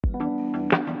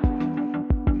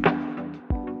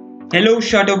Hello,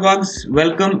 Shutterbugs.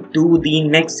 Welcome to the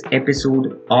next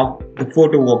episode of the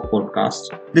Photo Walk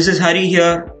podcast. This is Hari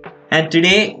here, and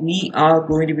today we are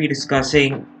going to be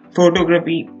discussing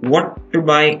photography, what to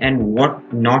buy and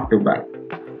what not to buy.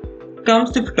 When it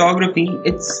comes to photography,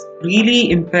 it's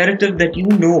really imperative that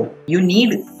you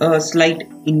need a slight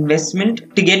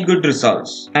investment to get good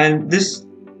results, and this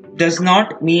does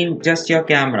not mean just your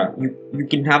camera. You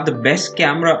can have the best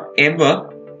camera ever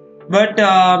but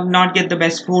not get the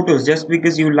best photos just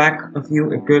because you lack a few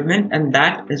equipment, and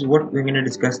that is what we're going to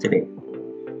discuss today.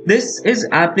 This is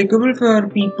applicable for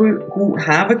people who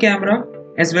have a camera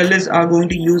as well as are going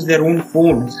to use their own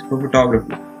phones for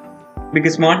photography,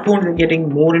 because smartphones are getting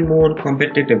more and more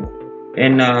competitive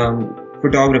in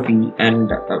photography and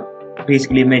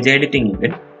basically image editing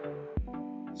even.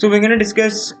 So we're going to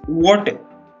discuss what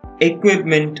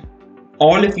equipment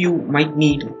all of you might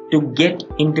need to get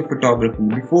into photography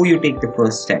before you take the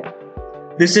first step.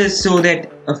 This is so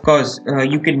that, of course,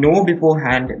 you can know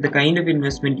beforehand the kind of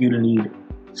investment you'll need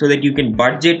so that you can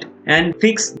budget and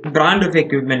fix brand of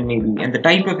equipment maybe and the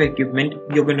type of equipment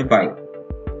you're going to buy.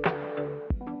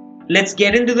 Let's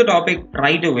get into the topic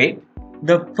right away.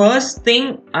 The first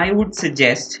thing I would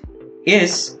suggest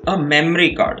is a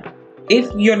memory card.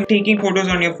 If you're taking photos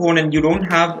on your phone and you don't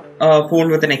have a phone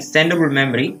with an extendable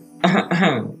memory,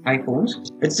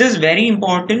 iPhones, it's just very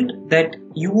important that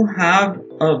you have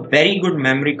a very good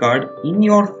memory card in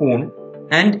your phone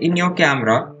and in your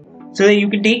camera so that you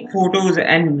can take photos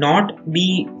and not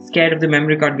be scared of the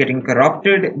memory card getting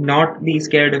corrupted, not be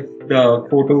scared of the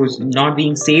photos not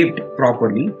being saved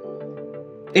properly.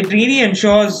 It really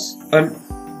ensures a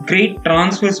great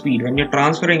transfer speed when you're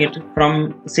transferring it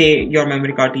from, say, your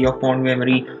memory card to your phone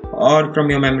memory or from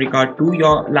your memory card to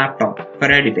your laptop for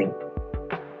editing.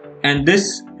 And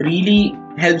this really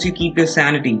helps you keep your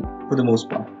sanity for the most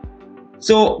part.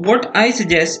 So what I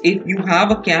suggest, if you have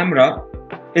a camera,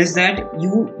 is that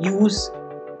you use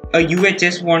a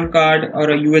UHS 1 card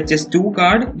or a UHS 2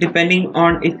 card depending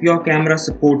on if your camera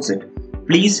supports it.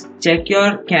 Please check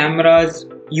your camera's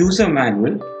user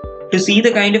manual to see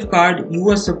the kind of card you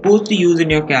are supposed to use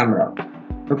in your camera.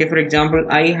 Okay, for example,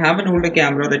 I have an older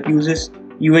camera that uses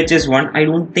UHS 1. I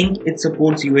don't think it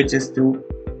supports UHS 2.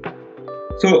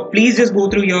 So please just go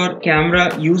through your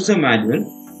camera user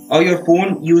manual or your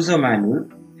phone user manual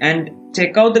and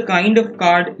check out the kind of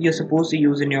card you're supposed to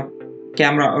use in your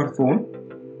camera or phone,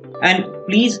 and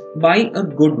please buy a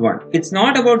good one. It's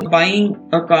not about buying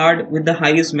a card with the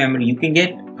highest memory. You can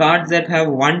get cards that have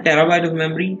 1 terabyte of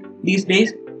memory these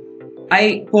days.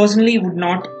 I personally would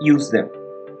not use them.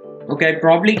 Okay, I'd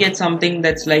probably get something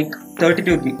that's like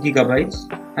 32 gigabytes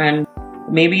and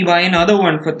maybe buy another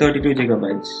one for 32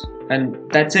 gigabytes.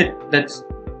 And that's it. That's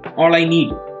all I need.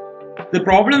 The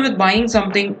problem with buying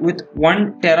something with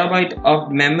 1 terabyte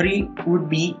of memory would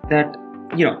be that,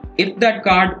 if that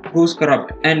card goes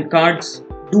corrupt, and cards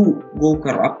do go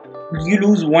corrupt, you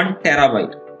lose 1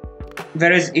 terabyte.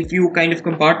 Whereas if you kind of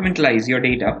compartmentalize your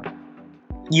data,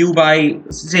 you buy,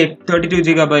 say, 32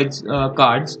 gigabytes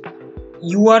cards,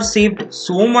 you are saved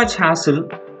so much hassle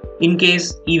in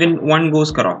case even one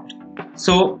goes corrupt.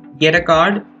 So get a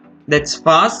card that's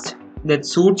fast, that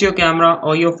suits your camera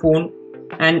or your phone,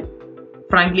 and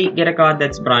frankly get a card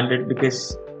that's branded,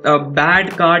 because a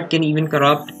bad card can even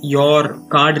corrupt your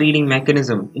card reading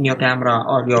mechanism in your camera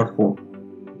or your phone.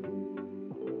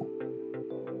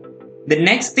 The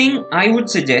next thing I would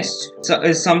suggest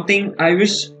is something I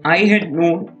wish I had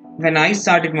known when I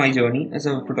started my journey as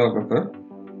a photographer.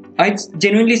 I'd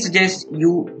genuinely suggest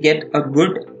you get a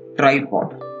good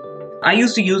tripod. I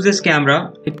used to use this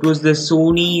camera. It was the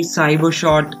Sony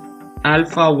Cybershot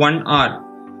Alpha 1R.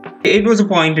 It was a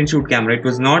point and shoot camera. It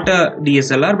was not a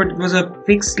DSLR, but it was a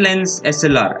fixed lens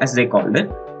SLR as they called it.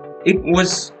 It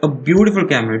was a beautiful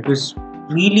camera. It was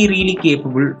really, really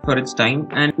capable for its time.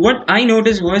 And what I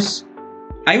noticed was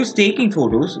I was taking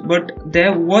photos, but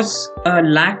there was a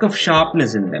lack of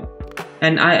sharpness in them.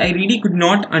 And I really could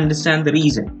not understand the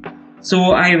reason.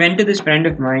 So I went to this friend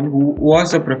of mine who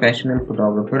was a professional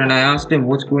photographer, and I asked him,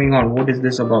 what's going on? What is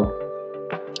this about?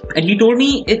 And he told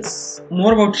me it's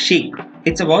more about shake.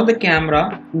 It's about the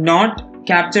camera not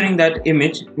capturing that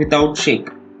image without shake.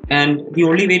 And the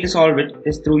only way to solve it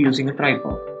is through using a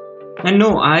tripod. And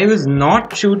no, I was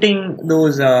not shooting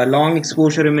those long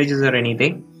exposure images or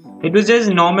anything. It was just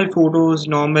normal photos,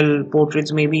 normal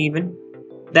portraits maybe even,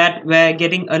 that were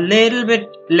getting a little bit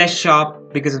less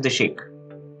sharp because of the shake.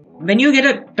 When you get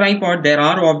a tripod, there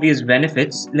are obvious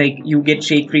benefits, like you get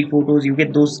shake-free photos, you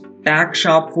get those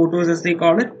tack-sharp photos as they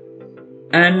call it,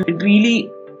 and it really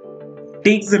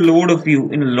takes the load of you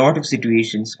in a lot of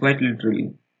situations, quite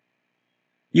literally.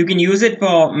 You can use it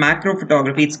for macro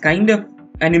photography. It's kind of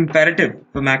an imperative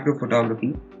for macro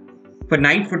photography, for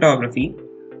night photography,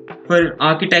 for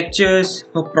architectures,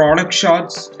 for product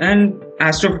shots, and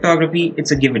astrophotography.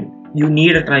 It's a given. You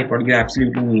need a tripod. You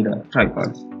absolutely need a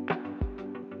tripod.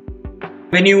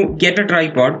 When you get a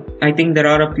tripod, I think there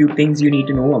are a few things you need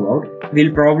to know about.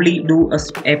 We'll probably do an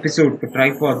episode for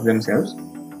tripods themselves.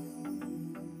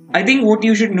 I think what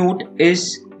you should note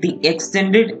is the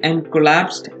extended and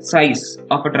collapsed size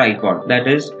of a tripod. That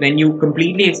is, when you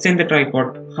completely extend the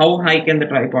tripod, how high can the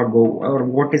tripod go, or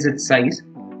what is its size?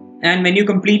 And when you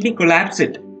completely collapse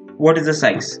it, what is the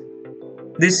size?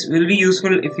 This will be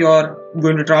useful if you are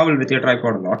going to travel with your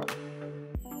tripod a lot.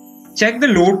 Check the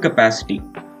load capacity.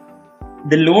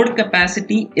 The load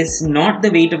capacity is not the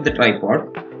weight of the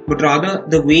tripod, but rather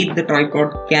the weight the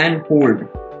tripod can hold.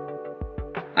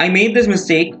 I made this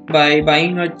mistake by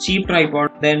buying a cheap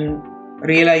tripod, then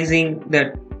realizing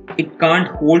that it can't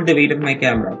hold the weight of my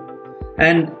camera.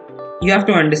 And you have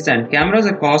to understand, cameras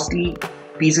are costly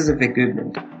pieces of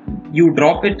equipment. You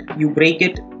drop it, you break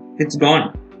it, it's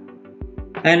gone.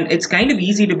 And it's kind of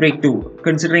easy to break too,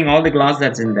 considering all the glass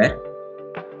that's in there.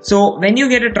 So when you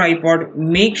get a tripod,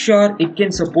 make sure it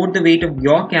can support the weight of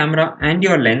your camera and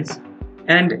your lens,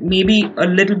 and maybe a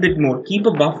little bit more. Keep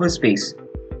a buffer space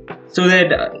so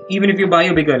that even if you buy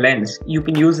a bigger lens, you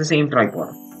can use the same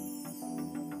tripod.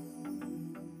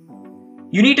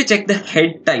 You need to check the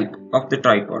head type of the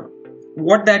tripod.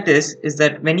 What that is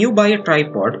that when you buy a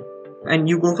tripod and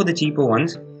you go for the cheaper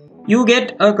ones, you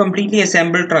get a completely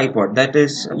assembled tripod. That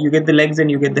is, you get the legs and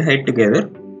you get the head together.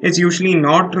 It's usually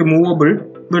not removable,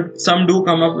 but some do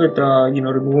come up with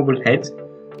removable heads.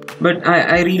 But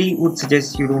I really would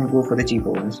suggest you don't go for the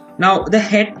cheaper ones. Now, the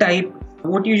head type,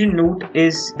 what you should note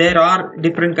is there are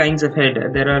different kinds of head.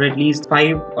 There are at least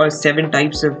 5 or 7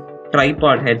 types of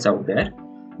tripod heads out there.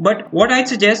 But what I'd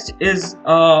suggest is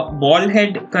a ball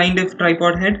head kind of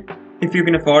tripod head. If you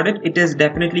can afford it, it is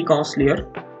definitely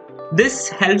costlier. This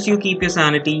helps you keep your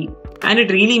sanity, and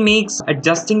it really makes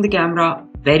adjusting the camera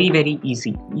very, very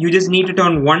easy. You just need to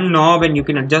turn one knob and you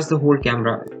can adjust the whole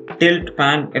camera, tilt,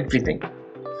 pan, everything.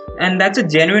 And that's a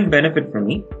genuine benefit for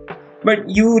me. But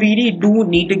you really do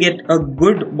need to get a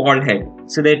good ball head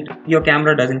so that your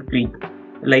camera doesn't creep.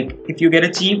 Like if you get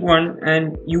a cheap one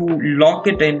and you lock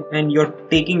it in and you're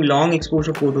taking long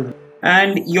exposure photos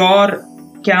and your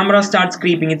camera starts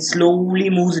creeping, it slowly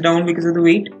moves down because of the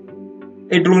weight,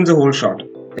 it ruins the whole shot.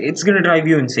 It's going to drive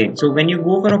you insane. So when you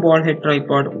go for a ball head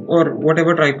tripod or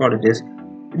whatever tripod it is,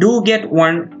 do get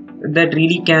one that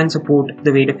really can support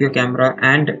the weight of your camera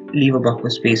and leave a buffer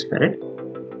space for it.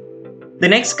 The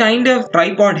next kind of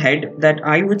tripod head that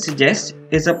I would suggest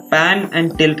is a pan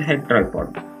and tilt head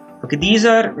tripod. Okay, these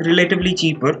are relatively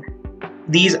cheaper.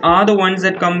 These are the ones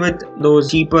that come with those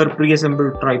cheaper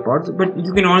pre-assembled tripods, but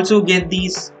you can also get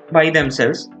these by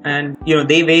themselves, and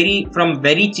they vary from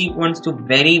very cheap ones to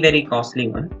very, very costly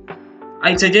ones.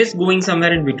 I suggest going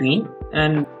somewhere in between,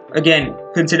 and again,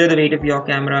 consider the weight of your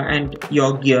camera and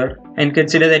your gear, and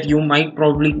consider that you might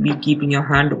probably be keeping your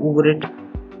hand over it,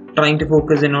 trying to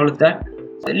focus and all of that.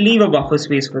 So leave a buffer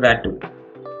space for that too.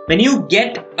 When you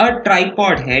get a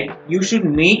tripod head, you should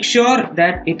make sure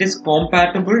that it is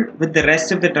compatible with the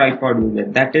rest of the tripod you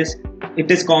get. That is,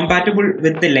 it is compatible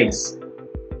with the legs.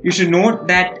 You should note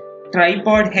that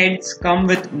tripod heads come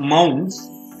with mounts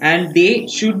and they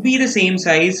should be the same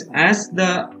size as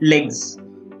the legs.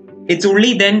 It's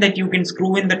only then that you can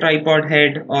screw in the tripod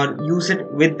head or use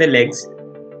it with the legs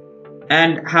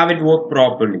and have it work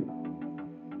properly.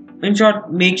 In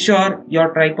short, make sure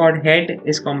your tripod head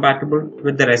is compatible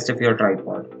with the rest of your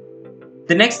tripod.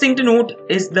 The next thing to note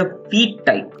is the feet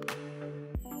type.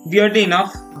 Weirdly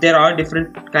enough, there are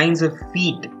different kinds of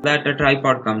feet that a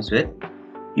tripod comes with.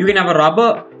 You can have a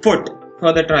rubber foot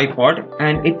for the tripod,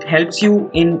 and it helps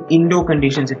you in indoor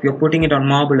conditions. If you're putting it on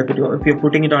marble, if you're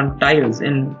putting it on tiles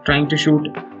and trying to shoot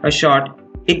a shot,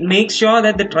 it makes sure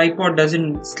that the tripod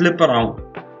doesn't slip around.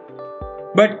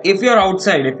 But if you're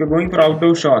outside, if you're going for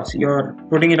outdoor shots, you're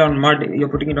putting it on mud, you're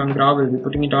putting it on gravel, you're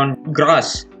putting it on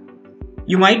grass,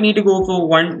 you might need to go for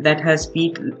one that has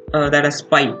feet that are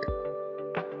spiked.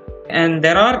 And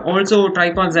there are also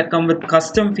tripods that come with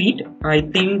custom feet. I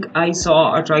think I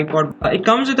saw a tripod. It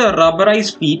comes with a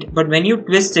rubberized feet, but when you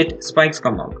twist it, spikes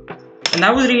come out. And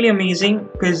that was really amazing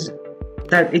because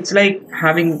that it's like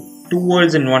having two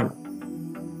worlds in one.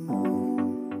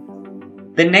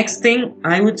 The next thing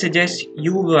I would suggest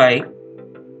you buy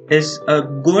is a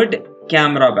good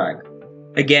camera bag.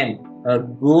 Again, a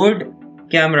good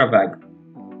camera bag.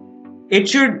 It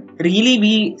should really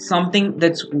be something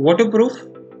that's waterproof.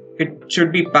 It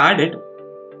should be padded,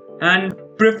 and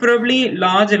preferably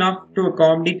large enough to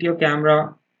accommodate your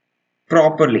camera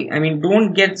properly. I mean,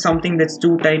 don't get something that's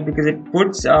too tight because it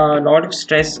puts a lot of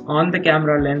stress on the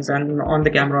camera lens and on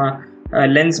the camera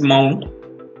lens mount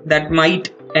that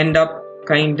might end up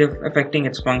kind of affecting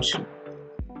its function.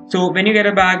 So when you get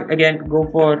a bag, again, go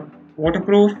for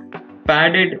waterproof,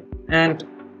 padded, and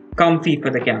comfy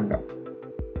for the camera.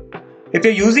 If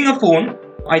you're using a phone,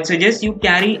 I'd suggest you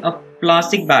carry a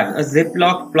plastic bag, a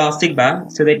Ziploc plastic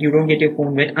bag, so that you don't get your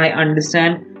phone wet. I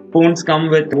understand phones come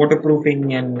with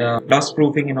waterproofing and dust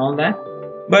proofing and all that,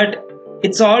 but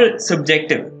it's all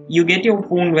subjective. You get your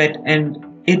phone wet and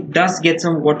it does get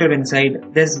some water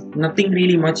inside. There's nothing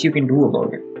really much you can do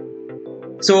about it.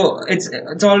 So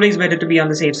it's always better to be on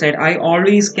the safe side. I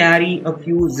always carry a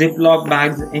few Ziploc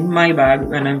bags in my bag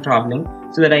when I'm traveling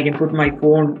so that I can put my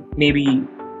phone, maybe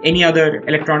any other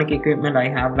electronic equipment I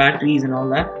have, batteries and all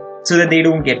that, so that they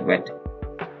don't get wet.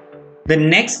 The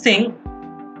next thing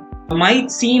might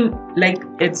seem like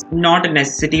it's not a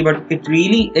necessity, but it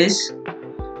really is.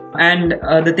 And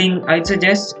the thing I'd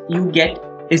suggest you get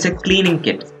is a cleaning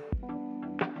kit.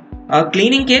 A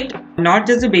cleaning kit, not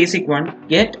just the basic one,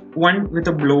 get one with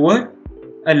a blower,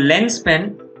 a lens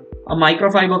pen, a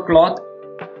microfiber cloth,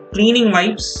 cleaning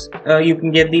wipes. You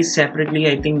can get these separately.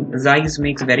 I think Zeiss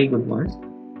makes very good ones.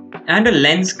 And a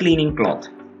lens cleaning cloth.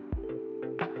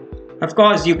 Of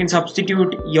course, you can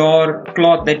substitute your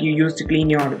cloth that you use to clean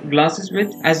your glasses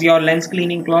with as your lens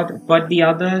cleaning cloth, but the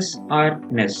others are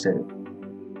necessary.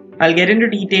 I'll get into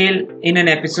detail in an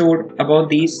episode about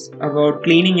these, about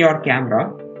cleaning your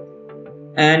camera,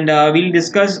 and we'll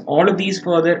discuss all of these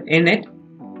further in it.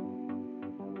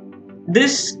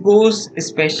 This goes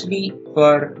especially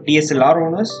for DSLR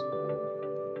owners.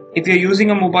 If you're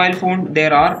using a mobile phone,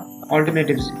 there are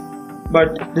alternatives,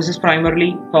 but this is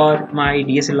primarily for my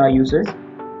DSLR users.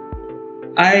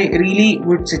 I really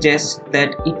would suggest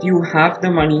that if you have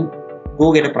the money,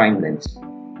 go get a prime lens.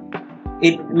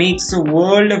 It makes a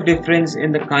world of difference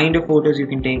in the kind of photos you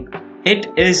can take. It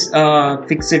is a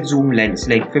fixed zoom lens,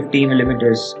 like 50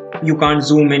 millimeters. You can't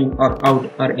zoom in or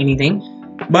out or anything.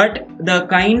 But the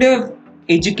kind of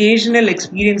educational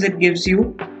experience it gives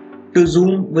you to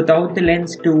zoom without the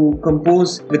lens, to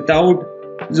compose without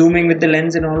zooming with the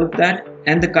lens and all of that,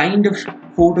 and the kind of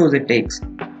photos it takes,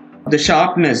 the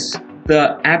sharpness,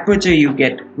 the aperture you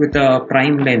get with a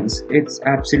prime lens, it's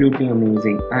absolutely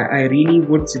amazing. I really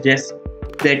would suggest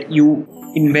that you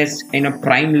invest in a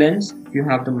prime lens if you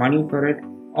have the money for it,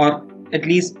 or at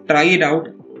least try it out.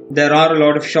 There are a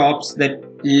lot of shops that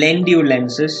lend you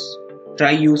lenses.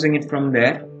 Try using it from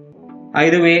there.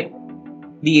 Either way,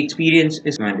 the experience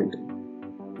is mandatory.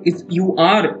 If you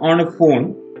are on a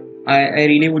phone, I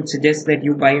really would suggest that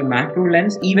you buy a macro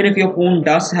lens. Even if your phone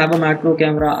does have a macro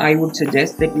camera, I would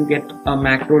suggest that you get a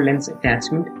macro lens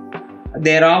attachment.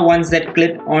 There are ones that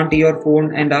clip onto your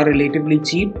phone and are relatively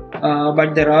cheap,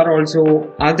 but there are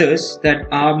also others that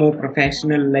are more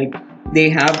professional, like they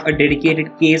have a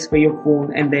dedicated case for your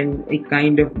phone and then it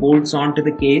kind of bolts onto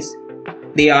the case.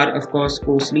 They are of course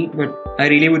costly, but I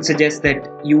really would suggest that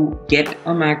you get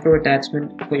a macro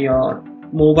attachment for your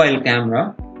mobile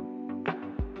camera.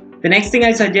 The next thing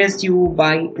I suggest you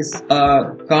buy is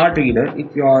a card reader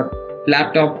if your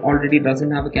laptop already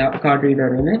doesn't have a card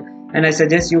reader in it. And I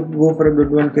suggest you go for a good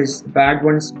one because bad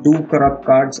ones do corrupt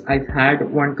cards. I've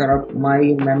had one corrupt my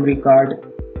memory card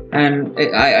and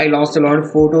I lost a lot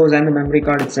of photos and the memory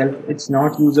card itself. It's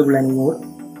not usable anymore.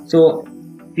 So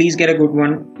please get a good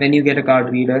one when you get a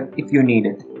card reader if you need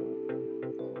it.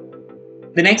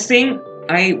 The next thing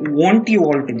I want you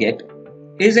all to get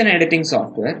is an editing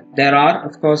software. There are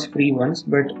of course free ones,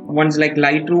 but ones like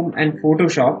Lightroom and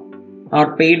Photoshop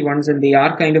are paid ones and they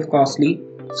are kind of costly.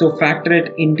 So factor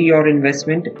it into your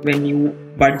investment when you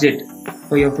budget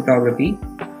for your photography.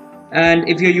 And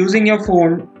if you're using your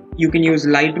phone, you can use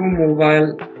Lightroom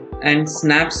Mobile and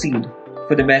Snapseed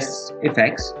for the best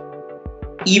effects.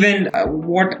 Even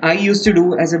what I used to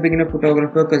do as a beginner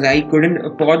photographer, because I couldn't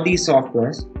afford these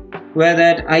softwares, were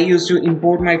that I used to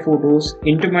import my photos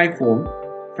into my phone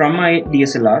from my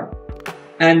DSLR,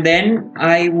 and then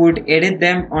I would edit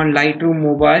them on Lightroom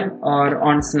Mobile or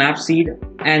on Snapseed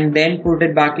and then put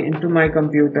it back into my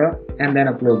computer and then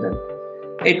upload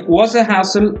them. It was a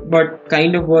hassle, but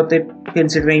kind of worth it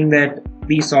considering that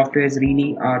these softwares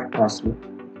really are costly,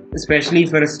 especially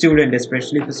for a student,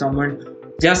 especially for someone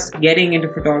just getting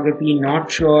into photography, not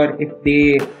sure if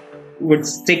they would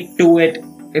stick to it,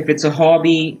 if it's a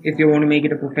hobby, if you want to make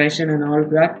it a profession and all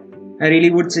of that. I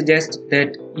really would suggest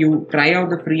that you try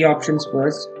out the free options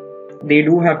first. They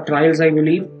do have trials, I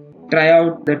believe. try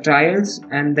out the trials,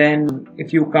 and then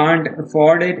if you can't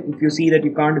afford it, if you see that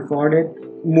you can't afford it,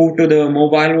 move to the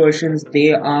mobile versions.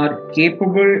 They are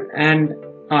capable and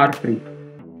are free.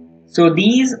 So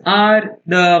these are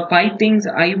the 5 things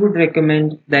I would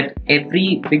recommend that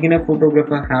every beginner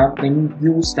photographer have when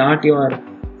you start your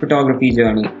photography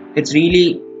journey. It's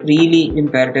really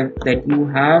imperative that you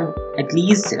have at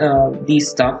least these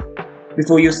stuff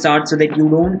before you start, so that you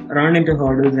don't run into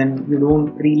hurdles and you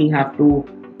don't really have to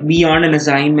be on an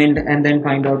assignment and then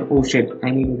find out, oh shit,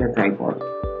 I needed a tripod,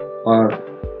 or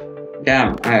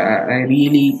damn, I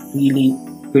really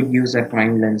could use that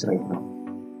prime lens right now.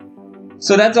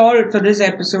 So that's all for this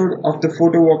episode of the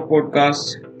Photo Walk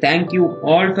podcast. Thank you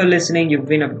all for listening. You've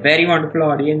been a very wonderful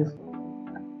audience.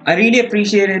 I really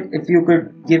appreciate it if you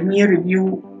could give me a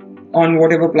review on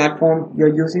whatever platform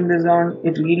you're using this on.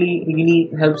 It really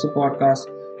helps the podcast.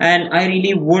 And I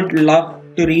really would love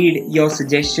to read your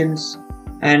suggestions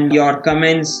and your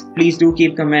comments. Please do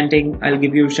keep commenting. I'll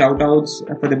give you shout outs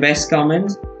for the best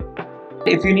comments.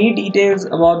 If you need details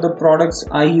about the products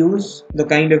I use, the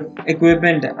kind of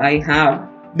equipment I have,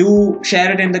 do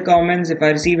share it in the comments. If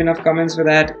I receive enough comments for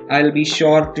that, I'll be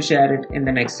sure to share it in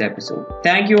the next episode.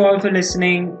 Thank you all for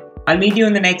listening. I'll meet you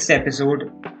in the next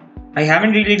episode. I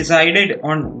haven't really decided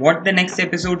on what the next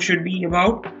episode should be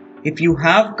about. If you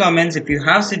have comments, if you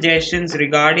have suggestions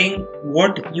regarding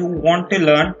what you want to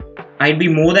learn, I'd be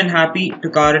more than happy to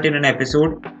cover it in an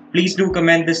episode. Please do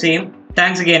comment the same.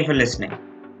 Thanks again for listening.